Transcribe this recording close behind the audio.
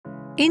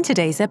In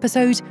today's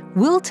episode,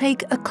 we'll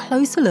take a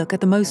closer look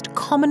at the most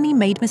commonly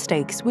made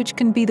mistakes which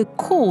can be the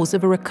cause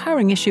of a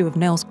recurring issue of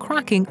nails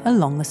cracking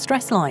along the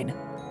stress line.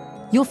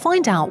 You'll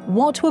find out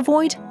what to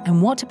avoid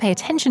and what to pay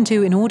attention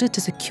to in order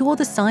to secure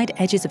the side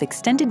edges of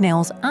extended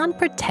nails and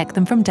protect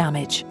them from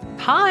damage.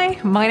 Hi,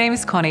 my name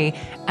is Connie,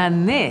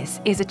 and this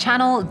is a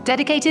channel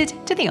dedicated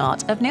to the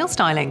art of nail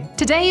styling.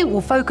 Today,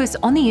 we'll focus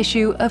on the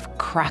issue of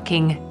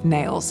cracking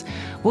nails.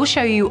 We'll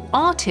show you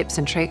our tips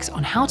and tricks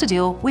on how to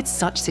deal with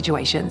such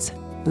situations.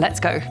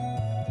 Let's go.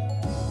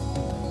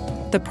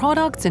 The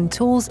products and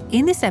tools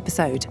in this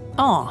episode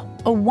are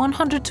a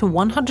 100 to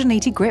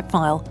 180 grit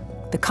file,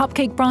 the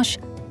cupcake brush,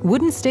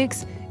 wooden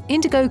sticks,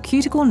 Indigo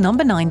Cuticle No.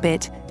 9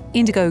 bit,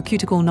 Indigo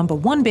Cuticle No.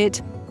 1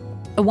 bit,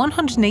 a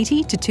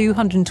 180 to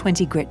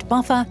 220 grit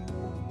buffer,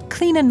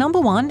 cleaner No.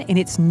 1 in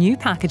its new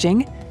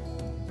packaging,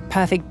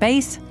 perfect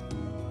base,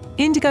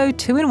 Indigo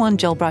 2-in-1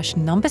 gel brush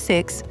No.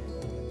 6,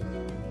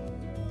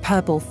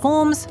 purple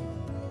forms,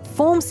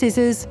 form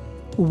scissors,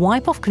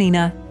 wipe-off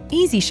cleaner,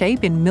 easy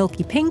shape in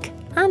milky pink,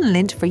 and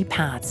lint-free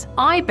pads.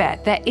 I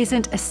bet there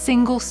isn't a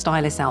single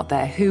stylist out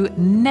there who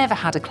never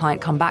had a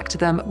client come back to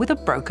them with a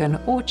broken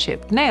or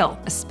chipped nail,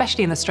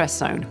 especially in the stress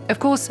zone. Of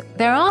course,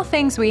 there are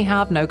things we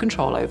have no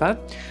control over.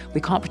 We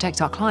can't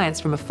protect our clients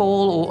from a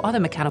fall or other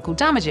mechanical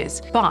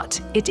damages, but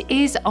it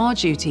is our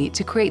duty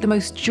to create the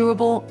most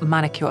durable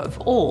manicure of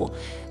all.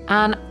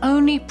 And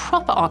only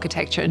proper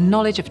architecture and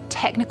knowledge of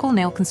technical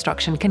nail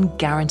construction can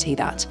guarantee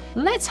that.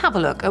 Let's have a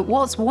look at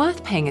what's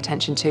worth paying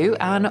attention to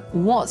and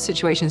what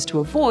situations to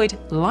avoid,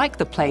 like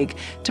the plague,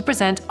 to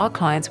present our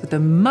clients with the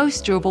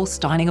most durable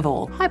styling of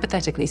all,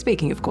 hypothetically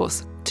speaking, of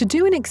course. To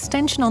do an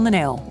extension on the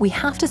nail, we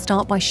have to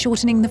start by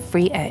shortening the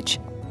free edge.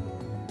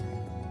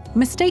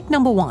 Mistake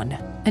number 1,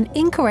 an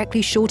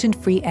incorrectly shortened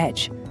free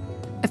edge.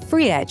 A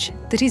free edge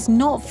that is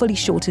not fully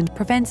shortened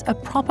prevents a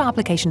proper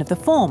application of the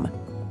form,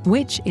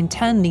 which in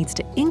turn leads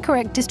to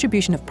incorrect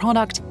distribution of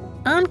product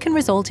and can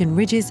result in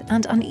ridges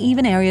and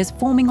uneven areas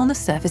forming on the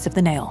surface of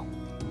the nail.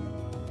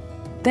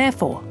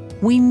 Therefore,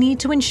 we need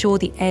to ensure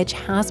the edge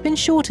has been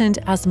shortened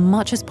as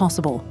much as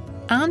possible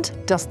and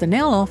dust the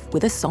nail off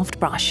with a soft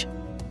brush.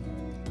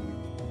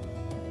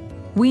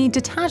 We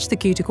detach the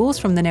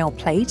cuticles from the nail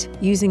plate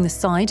using the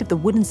side of the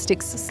wooden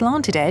stick's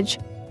slanted edge.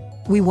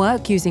 We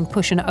work using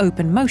push and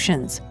open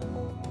motions.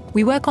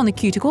 We work on the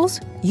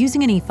cuticles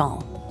using an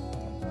e-file.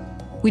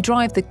 We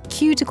drive the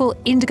cuticle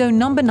Indigo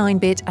No. 9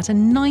 bit at a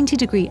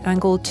 90-degree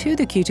angle to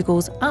the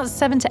cuticles at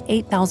 7,000 to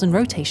 8,000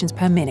 rotations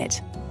per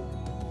minute.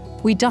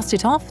 We dust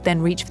it off,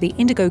 then reach for the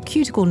Indigo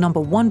Cuticle No.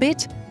 1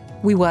 bit.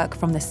 We work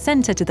from the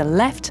center to the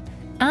left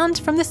and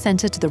from the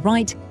center to the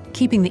right,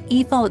 keeping the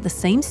e-file at the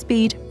same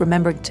speed,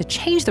 remembering to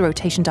change the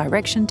rotation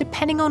direction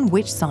depending on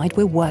which side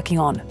we're working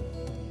on.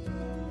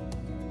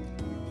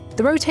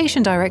 The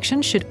rotation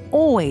direction should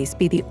always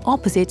be the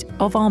opposite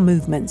of our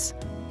movements.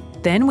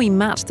 Then we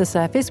mat the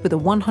surface with a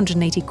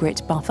 180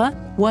 grit buffer,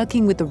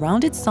 working with the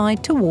rounded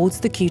side towards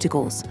the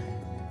cuticles.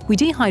 We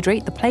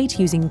dehydrate the plate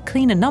using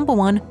cleaner No.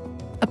 1,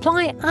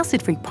 apply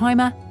acid-free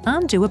primer,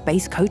 and do a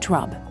base coat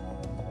rub.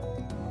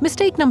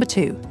 Mistake number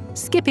 2,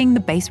 skipping the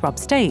base rub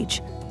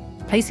stage.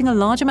 Placing a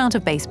large amount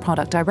of base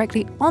product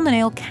directly on the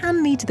nail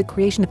can lead to the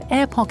creation of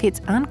air pockets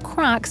and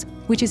cracks,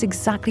 which is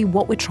exactly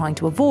what we're trying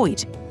to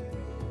avoid.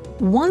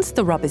 Once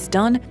the rub is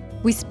done,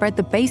 we spread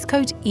the base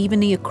coat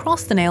evenly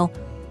across the nail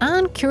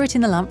and cure it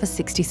in the lamp for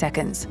 60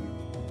 seconds.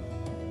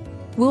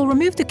 We'll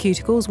remove the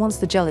cuticles once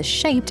the gel is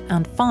shaped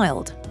and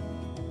filed.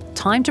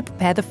 Time to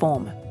prepare the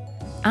form.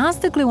 As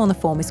the glue on the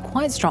form is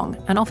quite strong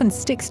and often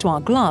sticks to our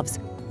gloves,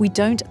 we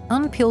don't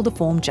unpeel the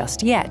form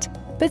just yet,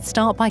 but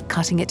start by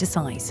cutting it to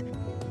size.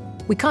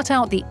 We cut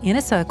out the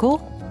inner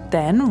circle,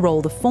 then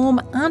roll the form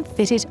and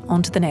fit it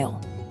onto the nail.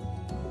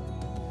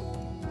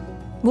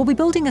 We'll be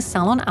building a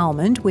salon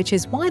almond, which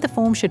is why the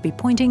form should be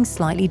pointing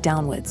slightly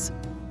downwards.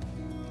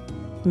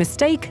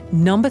 Mistake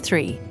number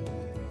 3,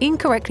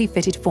 incorrectly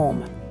fitted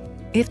form.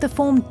 If the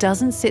form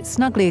doesn't sit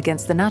snugly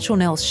against the natural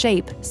nail's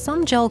shape,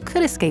 some gel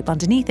could escape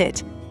underneath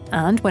it,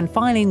 and when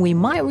filing we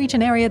might reach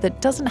an area that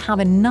doesn't have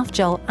enough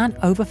gel and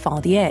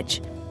overfile the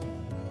edge.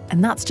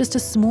 And that's just a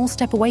small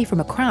step away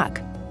from a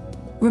crack.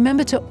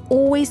 Remember to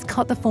always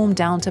cut the form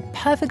down to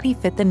perfectly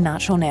fit the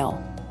natural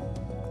nail.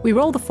 We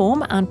roll the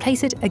form and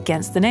place it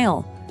against the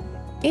nail.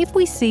 If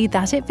we see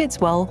that it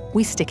fits well,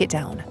 we stick it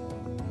down.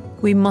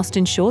 We must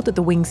ensure that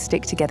the wings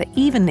stick together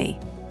evenly.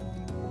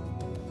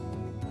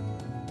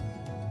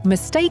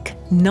 Mistake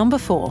number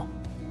 4,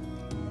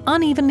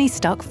 unevenly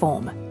stuck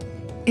form.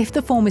 If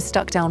the form is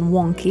stuck down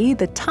wonky,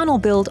 the tunnel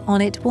build on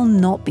it will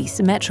not be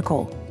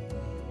symmetrical.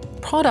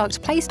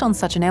 Product placed on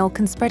such a nail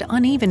can spread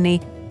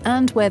unevenly,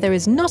 and where there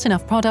is not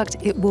enough product,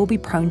 it will be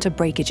prone to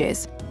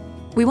breakages.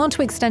 We want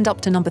to extend up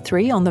to number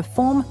 3 on the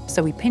form,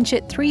 so we pinch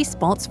it 3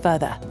 spots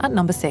further at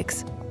number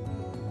 6.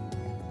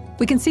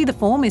 We can see the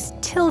form is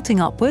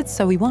tilting upwards,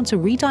 so we want to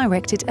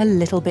redirect it a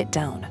little bit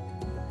down.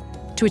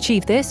 To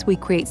achieve this, we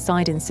create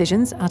side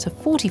incisions at a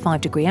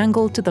 45-degree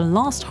angle to the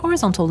last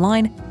horizontal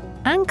line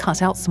and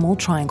cut out small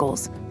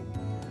triangles.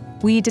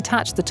 We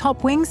detach the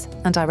top wings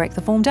and direct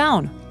the form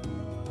down.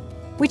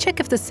 We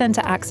check if the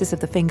center axis of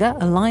the finger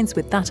aligns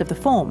with that of the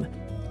form.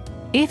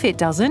 If it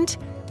doesn't,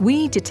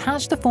 we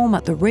detach the form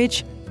at the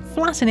ridge,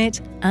 flatten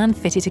it, and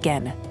fit it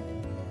again.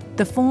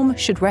 The form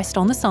should rest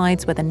on the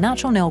sides where the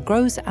natural nail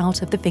grows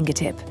out of the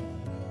fingertip.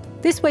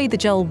 This way the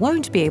gel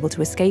won't be able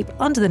to escape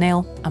under the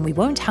nail and we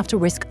won't have to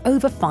risk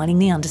over-filing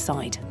the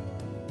underside.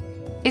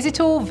 Is it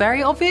all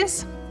very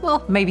obvious?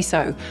 Well, maybe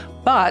so.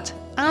 But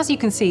as you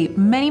can see,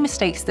 many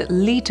mistakes that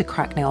lead to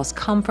cracked nails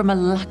come from a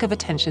lack of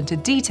attention to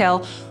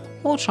detail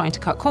or trying to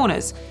cut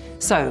corners.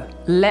 So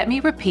let me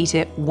repeat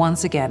it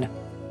once again.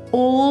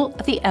 All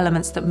of the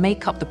elements that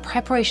make up the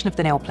preparation of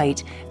the nail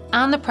plate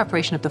and the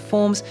preparation of the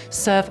forms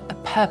serve a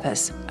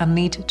purpose and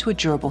lead to a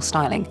durable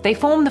styling. They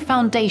form the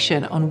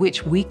foundation on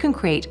which we can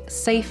create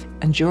safe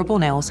and durable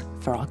nails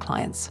for our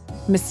clients.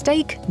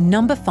 Mistake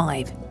number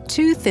 5,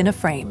 too thin a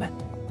frame.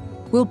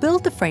 We'll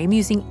build the frame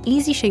using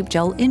Easy Shape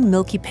gel in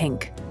Milky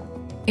Pink.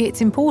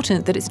 It's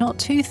important that it's not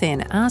too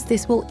thin, as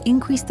this will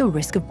increase the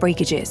risk of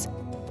breakages.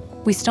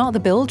 We start the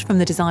build from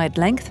the desired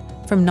length,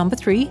 from number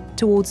 3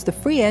 towards the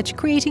free edge,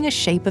 creating a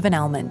shape of an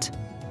almond.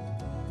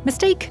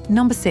 Mistake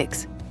number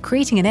 6,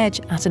 creating an edge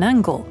at an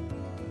angle.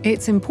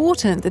 It's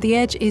important that the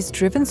edge is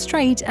driven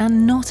straight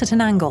and not at an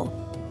angle.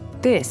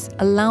 This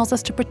allows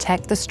us to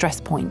protect the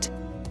stress point.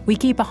 We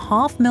keep a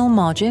 ½ mil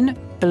margin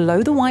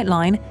below the white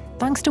line,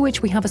 thanks to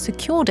which we have a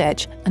secured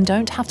edge and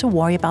don't have to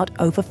worry about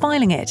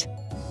over-filing it.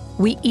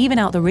 We even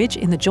out the ridge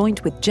in the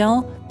joint with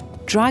gel,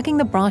 dragging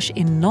the brush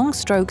in long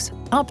strokes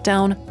up,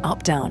 down,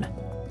 up, down.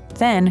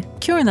 Then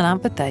cure in the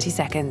lamp for 30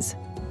 seconds.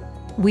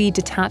 We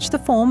detach the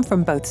form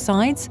from both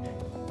sides.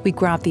 We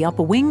grab the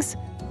upper wings,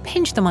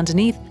 pinch them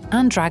underneath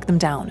and drag them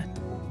down.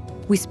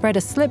 We spread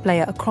a slip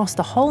layer across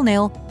the whole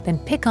nail, then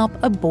pick up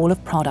a ball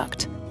of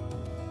product.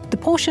 The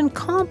portion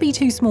can't be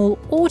too small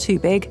or too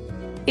big.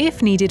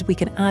 If needed, we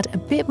can add a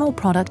bit more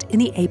product in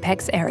the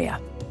apex area.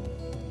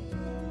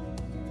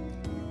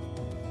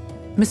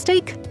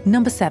 Mistake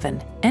number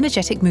 7,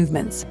 energetic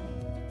movements.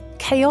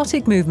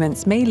 Chaotic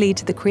movements may lead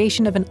to the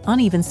creation of an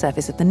uneven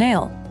surface of the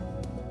nail.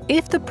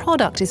 If the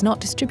product is not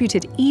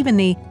distributed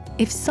evenly,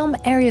 if some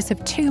areas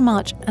have too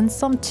much and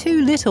some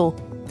too little,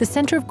 the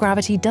center of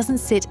gravity doesn't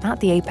sit at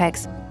the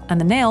apex,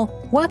 and the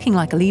nail, working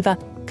like a lever,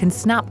 can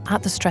snap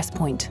at the stress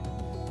point.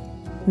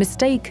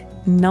 Mistake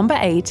number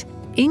 8,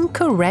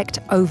 incorrect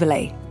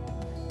overlay.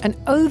 An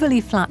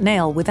overly flat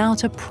nail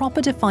without a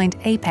proper defined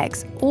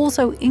apex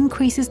also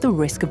increases the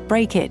risk of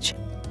breakage.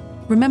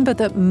 Remember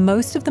that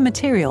most of the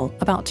material,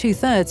 about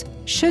 2/3,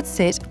 should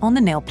sit on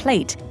the nail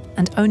plate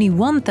and only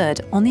 1/3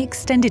 on the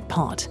extended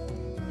part.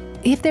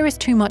 If there is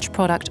too much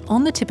product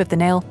on the tip of the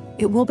nail,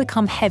 it will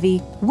become heavy,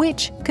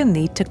 which can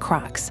lead to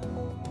cracks.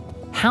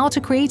 How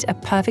to create a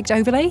perfect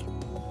overlay?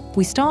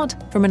 We start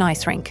from an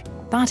ice rink.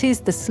 That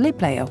is the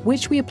slip layer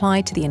which we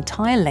apply to the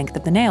entire length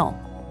of the nail.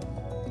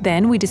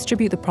 Then we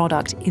distribute the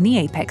product in the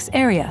apex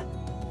area.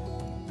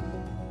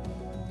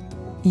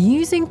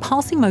 Using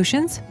pulsing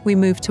motions, we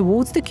move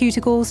towards the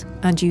cuticles,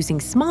 and using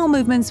smile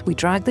movements, we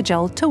drag the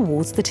gel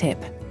towards the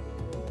tip.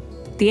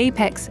 The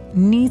apex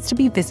needs to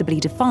be visibly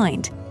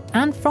defined,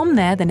 and from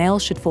there the nail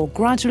should fall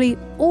gradually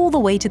all the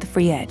way to the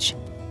free edge.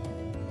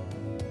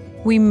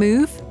 We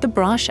move the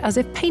brush as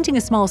if painting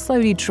a smile,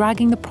 slowly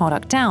dragging the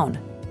product down.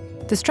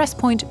 The stress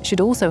point should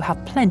also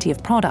have plenty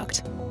of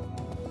product.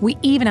 We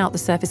even out the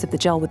surface of the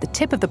gel with the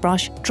tip of the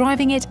brush,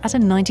 driving it at a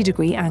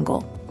 90-degree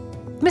angle.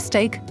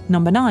 Mistake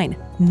number 9,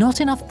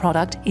 not enough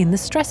product in the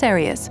stress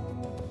areas.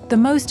 The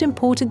most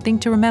important thing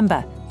to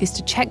remember is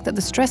to check that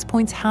the stress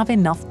points have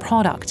enough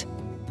product.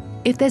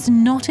 If there's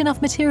not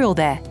enough material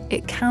there,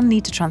 it can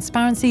lead to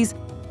transparencies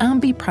and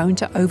be prone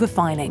to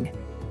over-filing.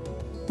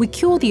 We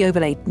cure the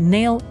overlaid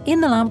nail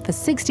in the lamp for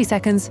 60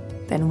 seconds,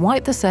 then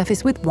wipe the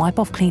surface with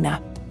wipe-off cleaner.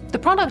 The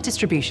product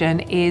distribution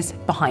is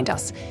behind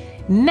us.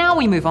 Now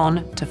we move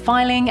on to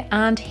filing,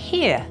 and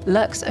here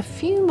lurks a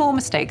few more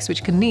mistakes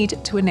which can lead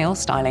to a nail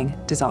styling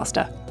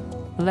disaster.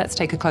 Let's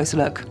take a closer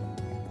look.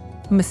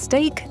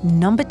 Mistake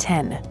number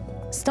 10,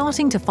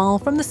 starting to file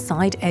from the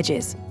side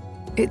edges.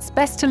 It's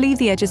best to leave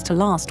the edges to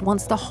last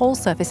once the whole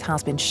surface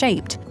has been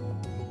shaped.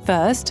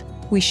 First,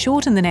 we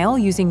shorten the nail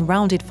using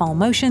rounded file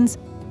motions,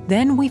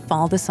 then we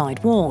file the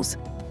side walls.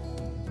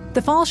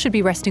 The file should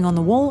be resting on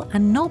the wall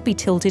and not be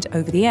tilted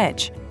over the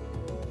edge.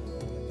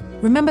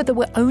 Remember that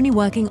we're only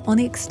working on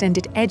the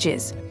extended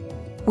edges.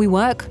 We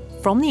work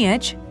from the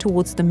edge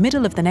towards the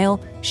middle of the nail,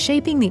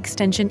 shaping the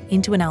extension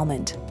into an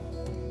almond.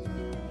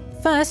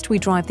 First, we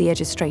drive the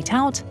edges straight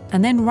out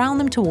and then round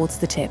them towards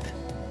the tip.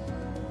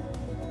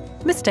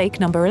 Mistake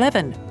number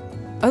 11,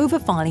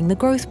 over-filing the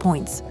growth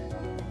points.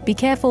 Be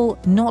careful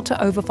not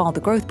to over-file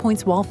the growth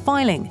points while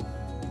filing.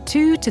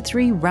 2 to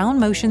 3 round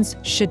motions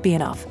should be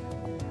enough.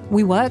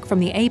 We work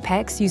from the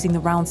apex using the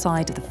round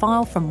side of the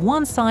file from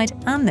one side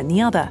and then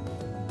the other.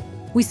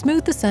 We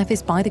smooth the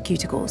surface by the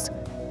cuticles.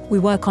 We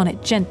work on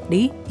it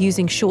gently,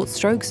 using short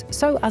strokes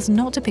so as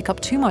not to pick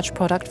up too much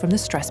product from the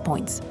stress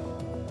points.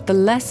 The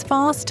less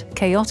fast,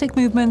 chaotic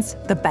movements,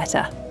 the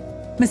better.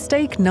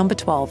 Mistake number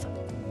 12,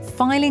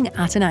 filing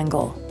at an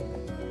angle.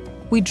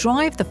 We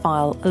drive the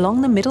file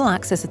along the middle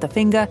axis of the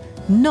finger,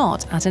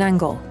 not at an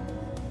angle.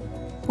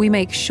 We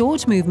make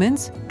short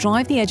movements,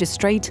 drive the edges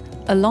straight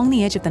along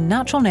the edge of the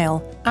natural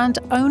nail, and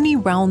only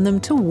round them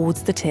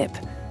towards the tip.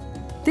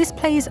 This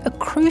plays a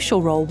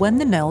crucial role when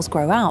the nails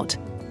grow out.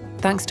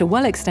 Thanks to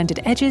well-extended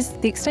edges,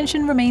 the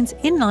extension remains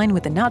in line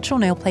with the natural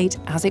nail plate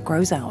as it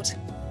grows out.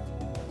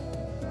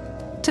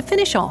 To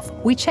finish off,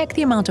 we check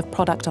the amount of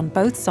product on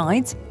both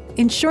sides,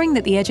 ensuring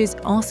that the edges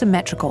are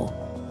symmetrical.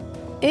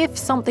 If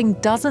something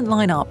doesn't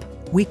line up,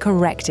 we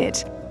correct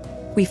it.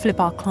 We flip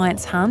our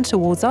client's hand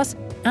towards us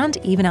and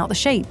even out the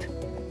shape.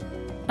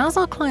 As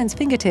our client's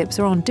fingertips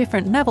are on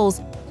different levels,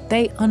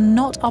 they are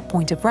not our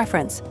point of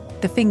reference.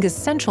 The finger's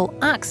central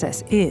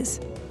axis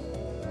is.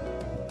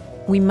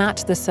 We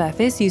mat the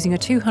surface using a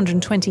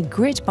 220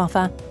 grit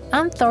buffer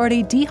and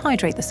thoroughly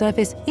dehydrate the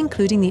surface,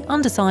 including the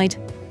underside.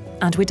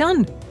 And we're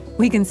done!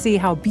 We can see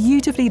how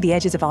beautifully the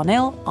edges of our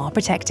nail are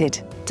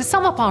protected. To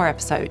sum up our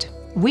episode,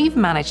 we've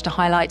managed to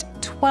highlight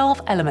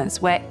 12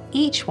 elements where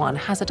each one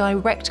has a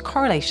direct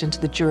correlation to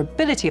the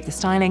durability of the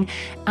styling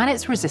and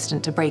it's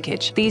resistant to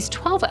breakage. These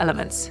 12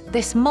 elements,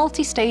 this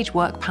multi-stage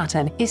work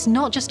pattern, is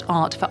not just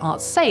art for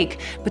art's sake,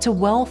 but a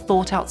well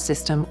thought out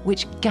system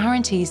which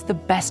guarantees the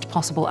best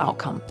possible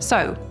outcome.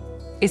 So,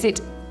 is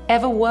it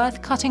ever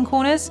worth cutting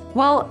corners?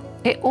 Well,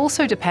 it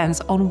also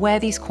depends on where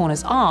these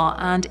corners are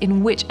and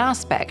in which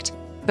aspect.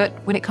 But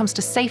when it comes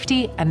to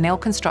safety and nail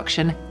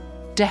construction,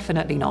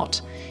 definitely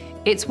not.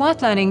 It's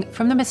worth learning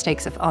from the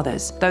mistakes of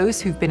others, those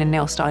who've been in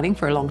nail styling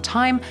for a long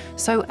time,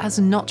 so as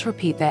not to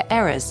repeat their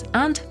errors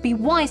and be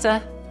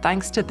wiser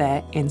thanks to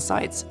their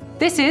insights.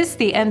 This is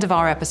the end of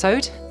our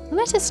episode.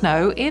 Let us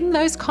know in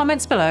those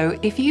comments below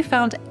if you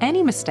found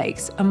any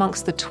mistakes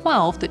amongst the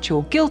 12 that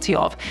you're guilty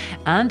of,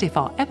 and if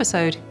our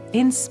episode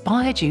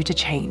inspired you to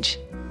change.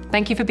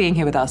 Thank you for being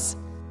here with us.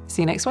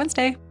 See you next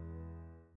Wednesday.